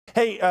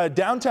Hey,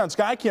 downtown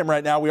Skycam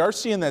right now, we are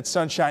seeing that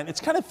sunshine.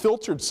 It's kind of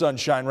filtered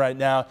sunshine right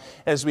now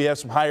as we have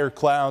some higher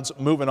clouds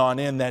moving on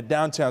in. That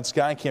downtown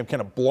Skycam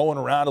kind of blowing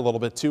around a little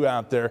bit too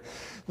out there.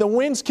 The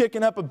wind's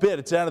kicking up a bit.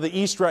 It's out of the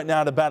east right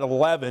now at about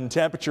 11.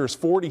 Temperature is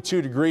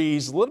 42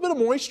 degrees. A little bit of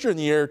moisture in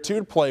the air too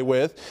to play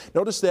with.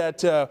 Notice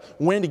that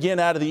wind again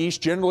out of the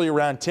east, generally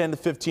around 10 to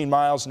 15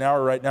 miles an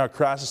hour right now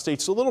across the state.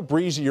 It's a little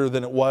breezier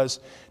than it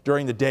was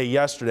during the day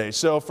yesterday.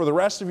 So for the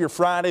rest of your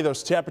Friday,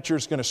 those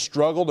temperatures going to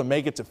struggle to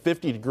make it to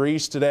 50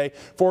 degrees today.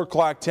 4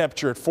 o'clock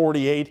temperature at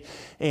 48,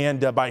 and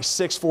by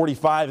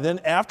 6:45. Then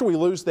after we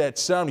lose that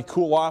sun, we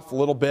cool off a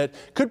little bit.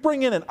 Could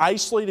bring in an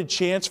isolated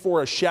chance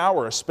for a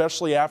shower,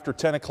 especially after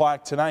 10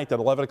 o'clock tonight. That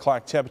 11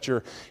 o'clock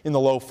temperature in the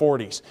low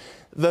 40s.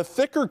 The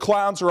thicker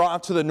clouds are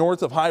off to the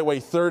north of Highway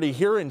 30.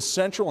 Here in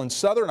central and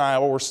southern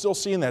Iowa, we're still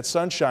seeing that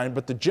sunshine,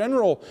 but the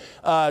general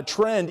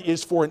trend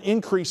is for an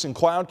increase in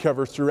cloud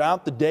cover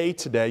throughout the day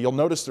today. You'll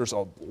notice there's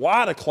a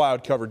lot of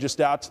cloud cover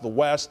just out to the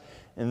west,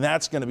 and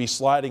that's going to be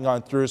sliding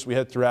on through as we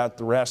head throughout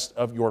the rest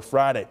of your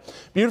Friday.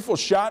 Beautiful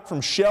shot from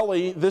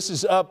Shelly. This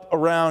is up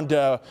around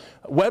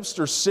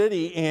Webster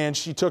City, and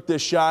she took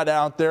this shot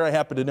out there. I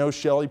happen to know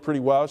Shelly pretty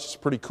well. She's a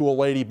pretty cool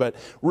lady, but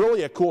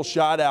really a cool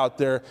shot out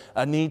there.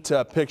 A neat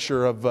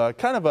picture of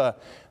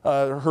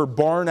her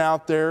barn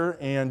out there,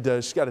 and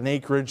she's got an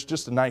acreage,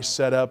 just a nice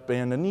setup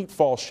and a neat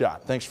fall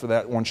shot. Thanks for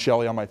that one,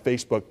 Shelly, on my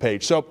Facebook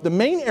page. So the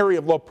main area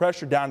of low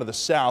pressure down to the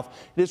south,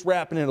 it is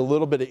wrapping in a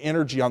little bit of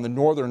energy on the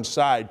northern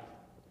side.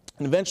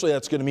 And eventually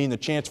that's going to mean the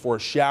chance for a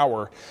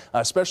shower,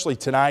 especially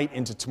tonight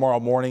into tomorrow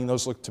morning.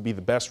 Those look to be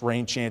the best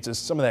rain chances.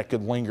 Some of that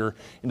could linger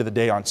into the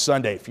day on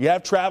Sunday. If you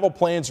have travel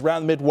plans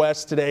around the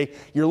Midwest today,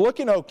 you're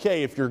looking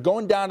okay. If you're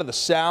going down to the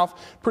south,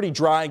 pretty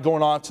dry.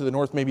 Going off to the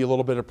north, maybe a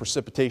little bit of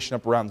precipitation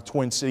up around the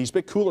Twin Cities. A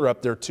bit cooler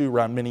up there too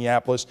around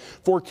Minneapolis.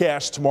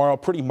 Forecast tomorrow,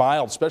 pretty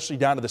mild, especially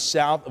down to the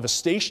south of a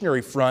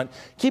stationary front.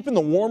 Keeping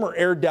the warmer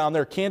air down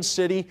there. Kansas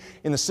City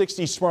in the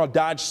 60s tomorrow.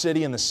 Dodge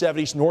City in the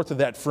 70s. North of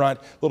that front,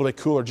 a little bit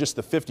cooler, just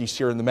the 50s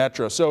here in the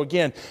metro. So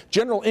again,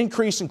 general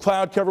increase in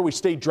cloud cover. We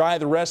stay dry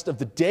the rest of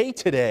the day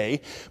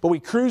today, but we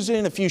cruise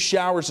in a few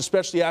showers,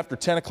 especially after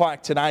 10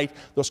 o'clock tonight.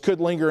 Those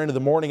could linger into the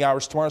morning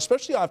hours tomorrow,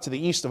 especially off to the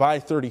east of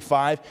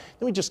I-35. Then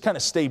we just kind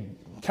of stay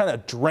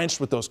drenched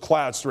with those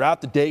clouds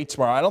throughout the day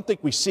tomorrow. I don't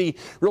think we see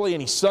really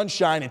any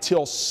sunshine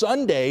until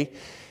Sunday,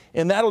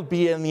 and that'll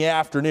be in the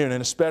afternoon,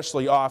 and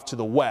especially off to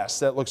the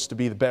west. That looks to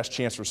be the best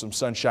chance for some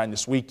sunshine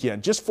this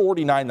weekend. Just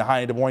 49 the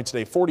high in Des Moines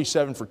today,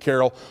 47 for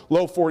Carroll,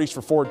 low 40s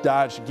for Fort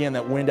Dodge. Again,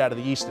 that wind out of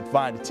the east at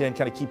 5 to 10.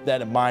 Kind of keep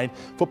that in mind.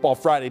 Football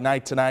Friday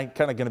night tonight,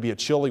 kind of going to be a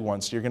chilly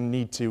one, so you're going to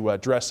need to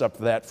dress up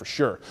for that for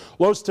sure.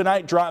 Lows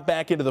tonight drop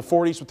back into the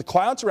 40s. With the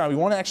clouds around, we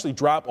won't actually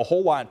drop a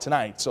whole lot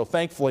tonight, so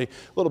thankfully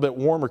a little bit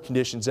warmer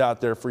conditions out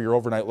there for your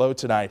overnight low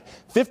tonight.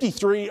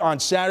 53 on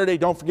Saturday.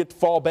 Don't forget to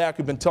fall back.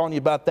 We've been telling you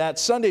about that.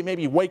 Sunday,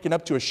 maybe waking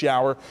up to a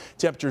shower.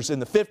 Temperatures in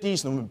the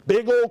 50s, and a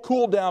big old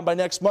cool down by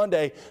next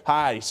Monday.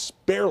 Highs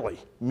barely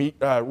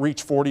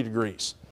reach 40 degrees.